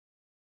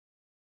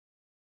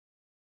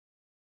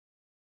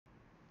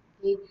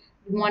Okay.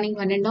 Good morning,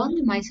 one and all.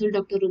 Myself,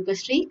 Dr.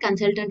 Rupasri,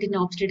 consultant in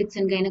obstetrics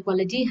and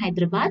gynecology,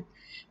 Hyderabad.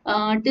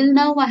 Till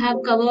now, I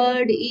have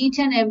covered each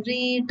and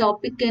every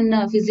topic in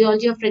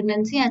physiology of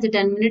pregnancy as a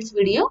 10 minutes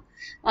video.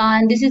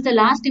 And this is the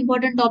last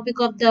important topic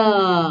of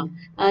the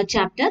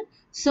chapter.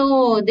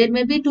 So, there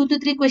may be 2 to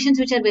 3 questions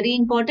which are very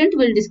important.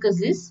 We'll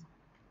discuss this.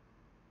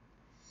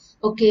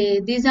 Okay,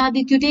 these are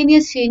the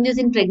cutaneous changes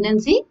in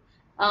pregnancy.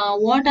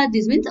 What are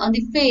these means? On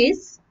the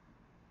face,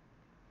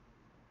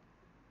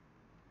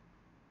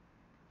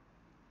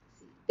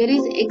 there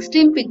is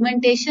extreme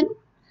pigmentation.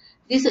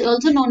 This is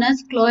also known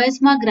as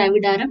cloisma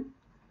gravidarum.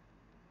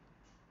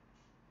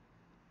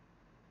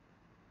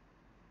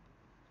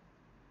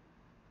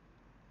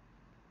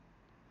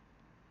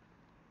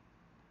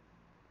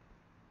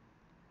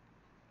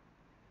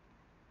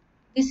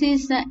 This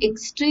is the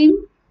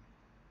extreme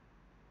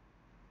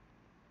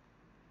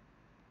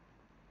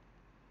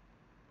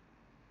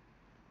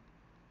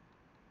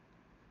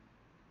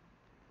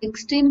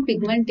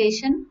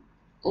pigmentation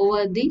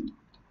over the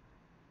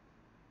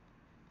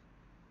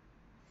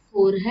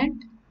forehead,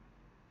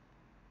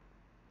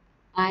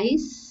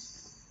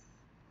 eyes,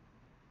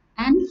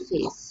 and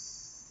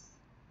face.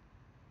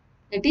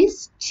 That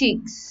is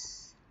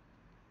cheeks.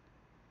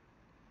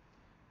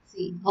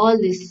 See all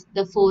this,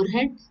 the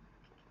forehead,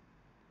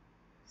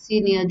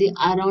 see near the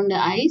around the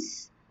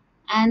eyes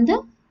and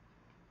the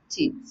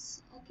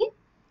cheeks. Okay,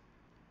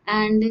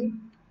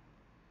 and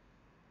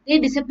they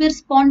disappear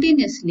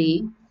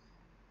spontaneously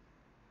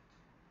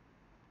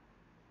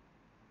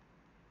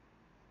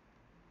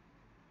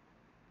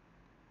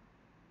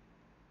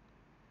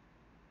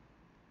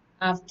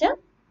after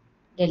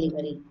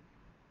delivery.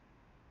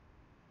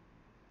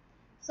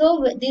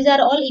 So these are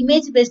all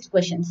image-based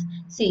questions.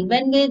 See,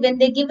 when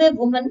they give a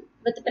woman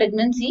with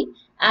pregnancy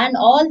and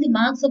all the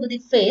marks over the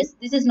face,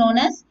 this is known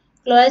as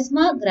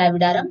cloisma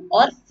gravidarum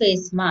or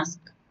face mask.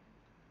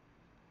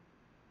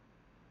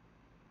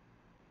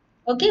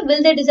 Okay,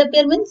 will they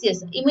disappear means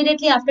yes,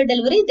 immediately after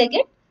delivery they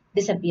get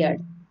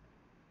disappeared.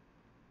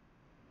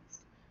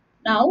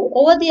 Now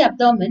over the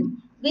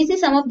abdomen, we see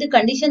some of the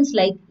conditions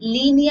like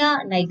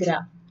linea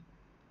nigra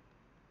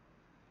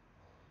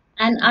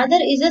and other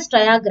is a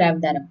stria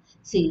gravidarum.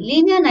 See,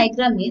 linea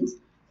nigra means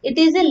it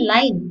is a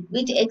line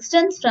which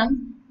extends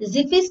from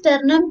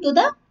xiphisternum to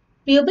the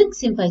pubic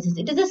symphysis.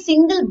 It is a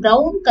single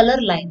brown color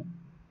line.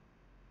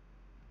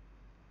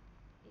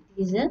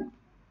 It is a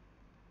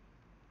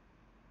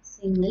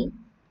single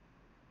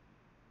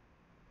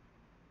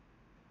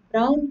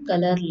brown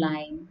color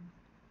line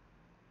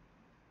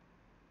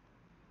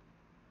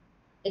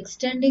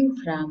extending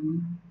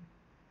from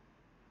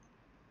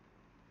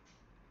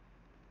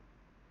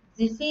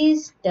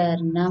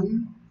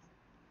xiphisternum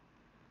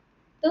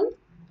to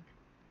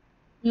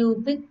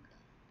pubic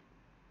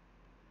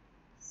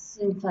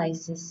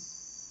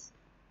symphysis.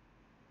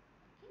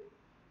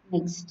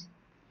 Next,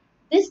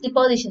 this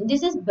deposition,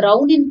 this is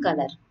brown in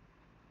color.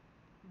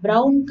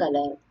 Brown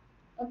color.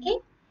 Okay.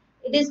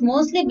 It is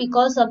mostly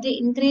because of the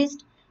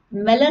increased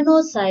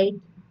melanocyte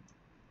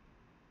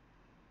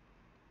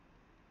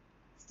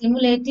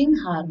stimulating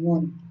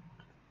hormone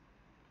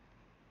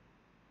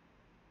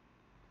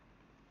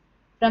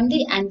from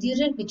the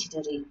anterior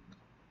pituitary.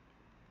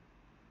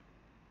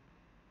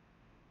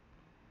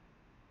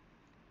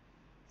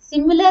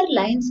 Similar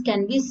lines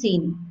can be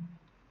seen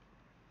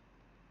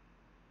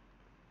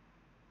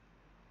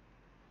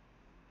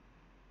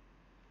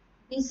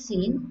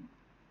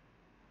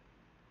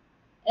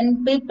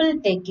in people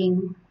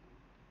taking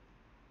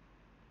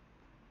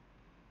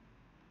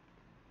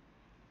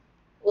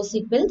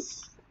OC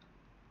pills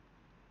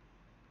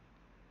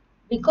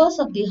because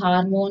of the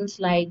hormones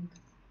like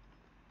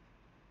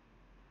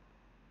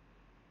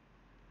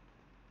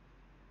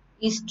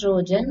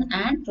estrogen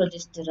and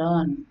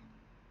progesterone.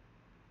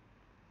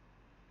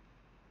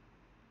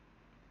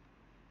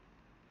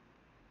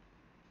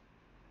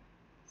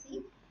 See,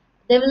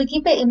 they will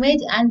keep an image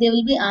and they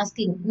will be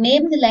asking,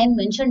 name the line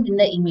mentioned in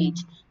the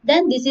image.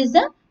 Then this is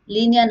the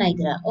linea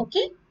nigra.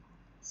 Okay.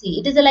 See,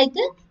 it is like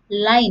a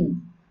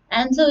line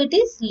and so it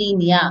is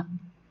linea.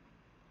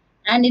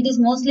 And it is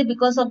mostly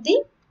because of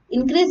the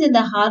increase in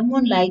the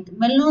hormone like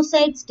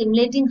melanocyte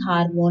stimulating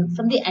hormone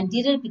from the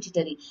anterior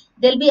pituitary.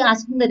 They'll be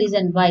asking the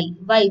reason why.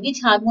 Why?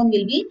 Which hormone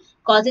will be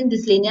causing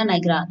this linea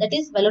nigra? That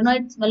is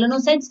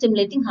melanocyte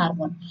stimulating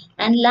hormone.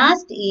 And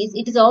last is,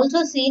 it is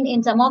also seen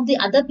in some of the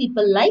other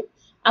people like,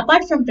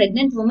 apart from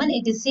pregnant women,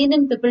 it is seen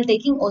in people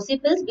taking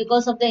OC pills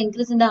because of the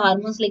increase in the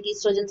hormones like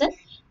estrogens and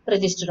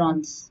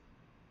progesterones.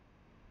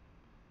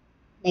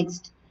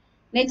 Next.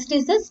 Next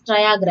is the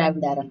stria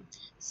gravidarum.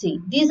 See,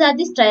 these are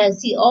the stria.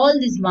 See, all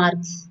these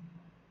marks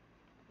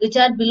which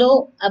are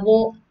below,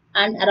 above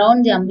and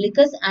around the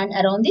umbilicus and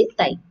around the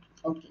thigh.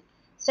 Okay.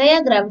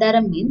 Stria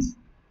gravidarum means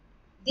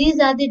these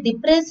are the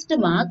depressed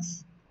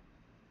marks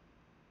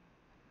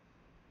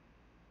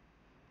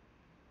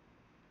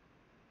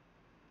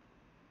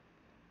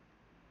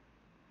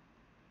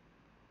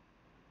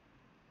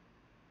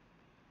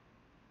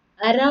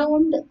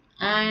around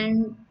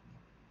and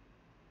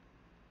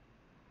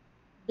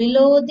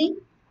below the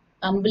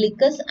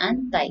umbilicus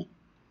and thigh.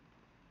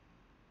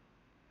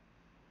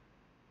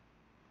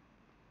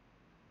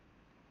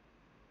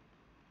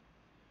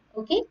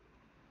 Okay.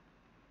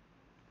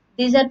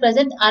 These are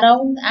present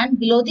around and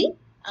below the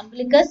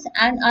umbilicus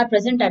and are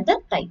present at the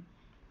thigh.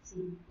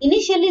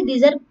 Initially,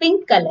 these are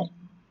pink color.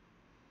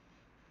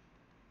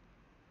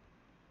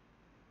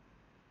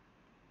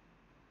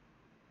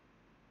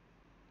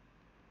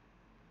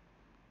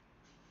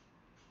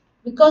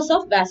 Because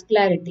of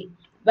vascularity.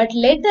 But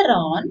later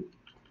on,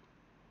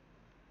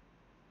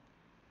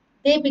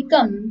 they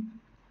become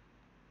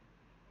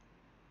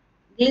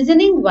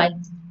glistening white.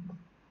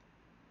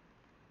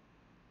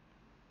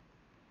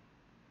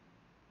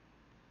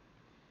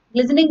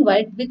 Glistening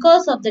white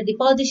because of the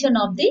deposition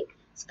of the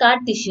scar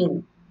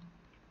tissue.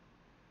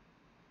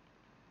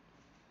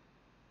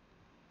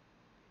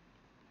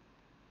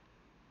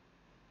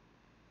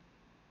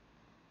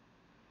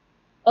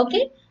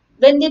 Okay,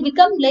 when they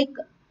become like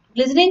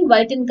glistening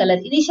white in color,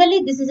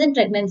 initially this is in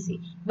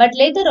pregnancy, but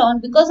later on,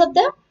 because of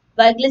the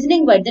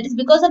glistening white, that is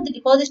because of the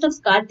deposition of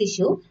scar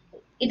tissue,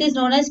 it is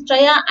known as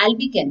stria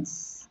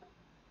albicans.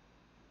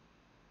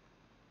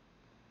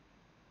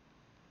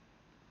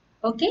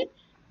 Okay,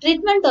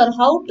 treatment or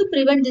how to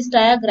prevent this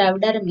stria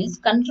gravidarum is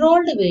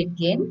controlled weight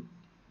gain,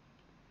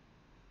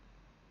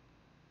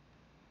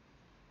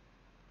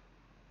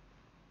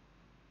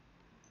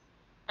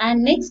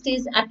 and next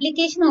is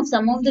application of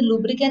some of the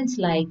lubricants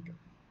like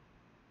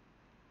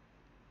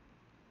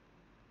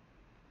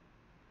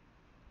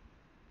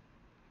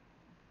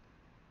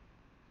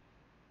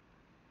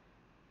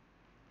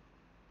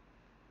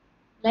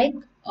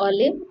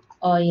olive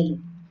oil.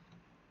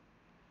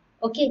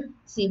 Okay,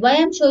 see why I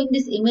am showing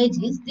this image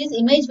is this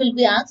image will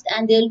be asked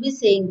and they will be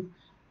saying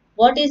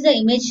what is the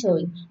image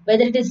showing,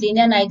 whether it is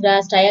linea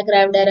nigra, stria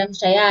gravidarum,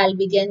 stria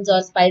albicans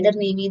or spider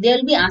nevi, they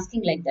will be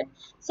asking like that.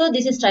 So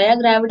this is stria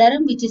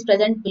gravidarum which is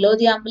present below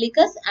the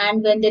umbilicus,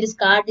 and when there is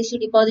scar tissue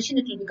deposition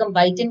it will become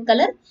white in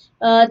color.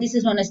 This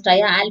is known as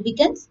stria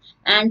albicans,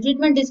 and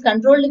treatment is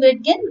controlled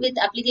weight gain with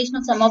application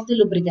of some of the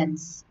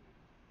lubricants.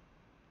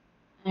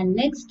 And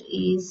next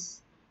is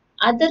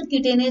other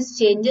cutaneous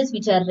changes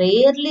which are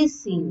rarely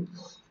seen.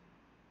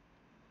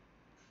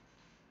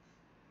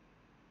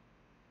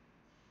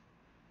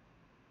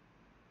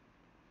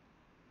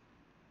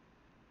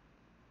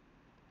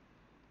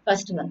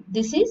 First one,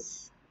 this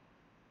is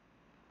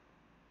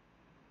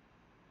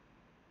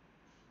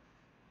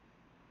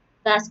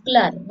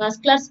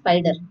vascular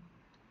spider.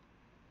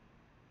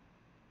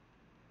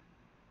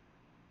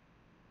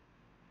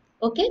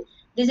 Okay,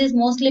 this is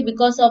mostly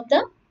because of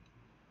the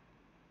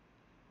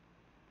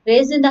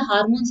raise in the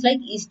hormones like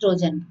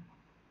estrogen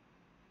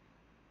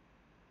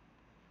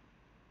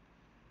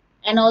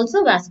and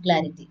also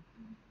vascularity.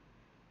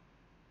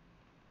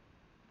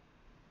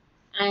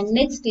 And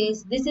next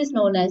is, this is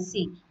known as,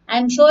 see, I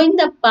am showing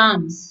the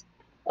palms.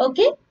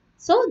 Okay,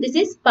 so this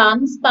is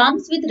palms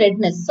with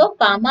redness. So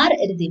palmar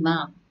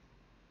erythema.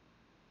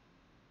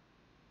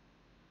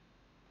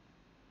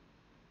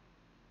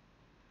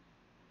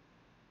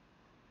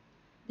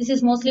 This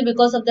is mostly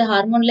because of the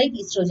hormone like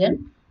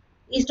estrogen.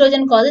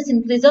 Estrogen causes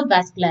increase of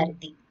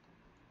vascularity.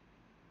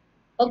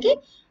 Okay,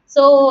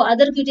 so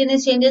other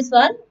cutaneous changes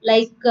were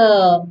like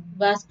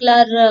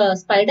vascular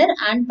spider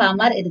and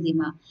palmar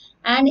erythema.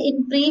 And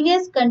in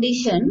previous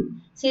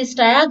condition, say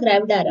stria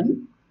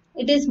gravidarum,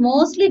 it is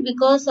mostly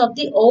because of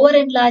the over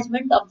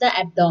enlargement of the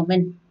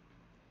abdomen.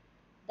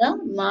 The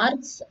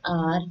marks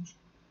are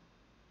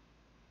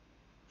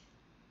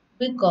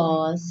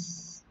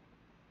because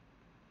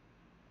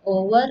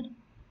over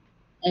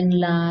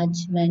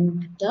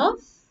enlargement of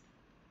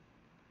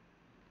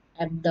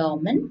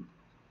abdomen,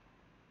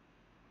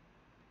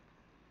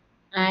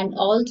 and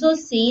also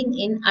seen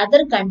in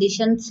other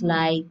conditions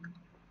like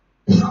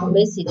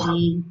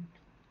obesity,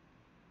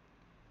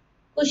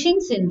 Cushing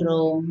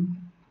syndrome,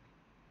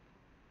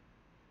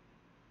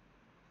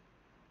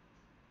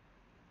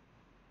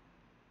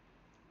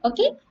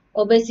 okay,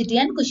 obesity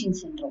and Cushing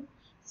syndrome.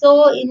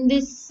 So in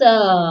this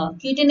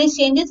cutaneous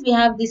changes we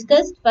have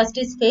discussed, first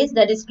is face,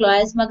 that is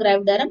cloisma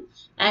gravidarum,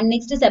 and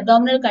next is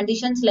abdominal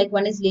conditions like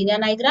one is linea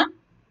nigra.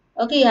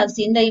 Okay, you have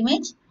seen the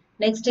image.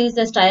 Next is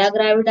the stria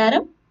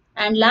gravidarum,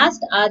 and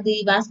last are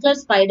the vascular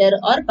spider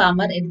or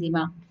palmar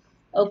erythema.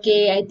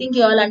 Okay, I think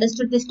you all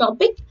understood this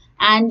topic,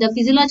 and the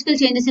physiological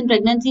changes in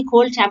pregnancy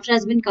whole chapter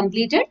has been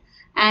completed.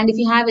 And if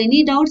you have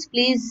any doubts,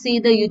 please see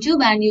the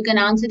YouTube and you can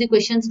answer the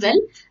questions well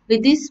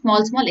with these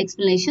small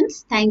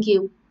explanations. Thank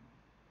you.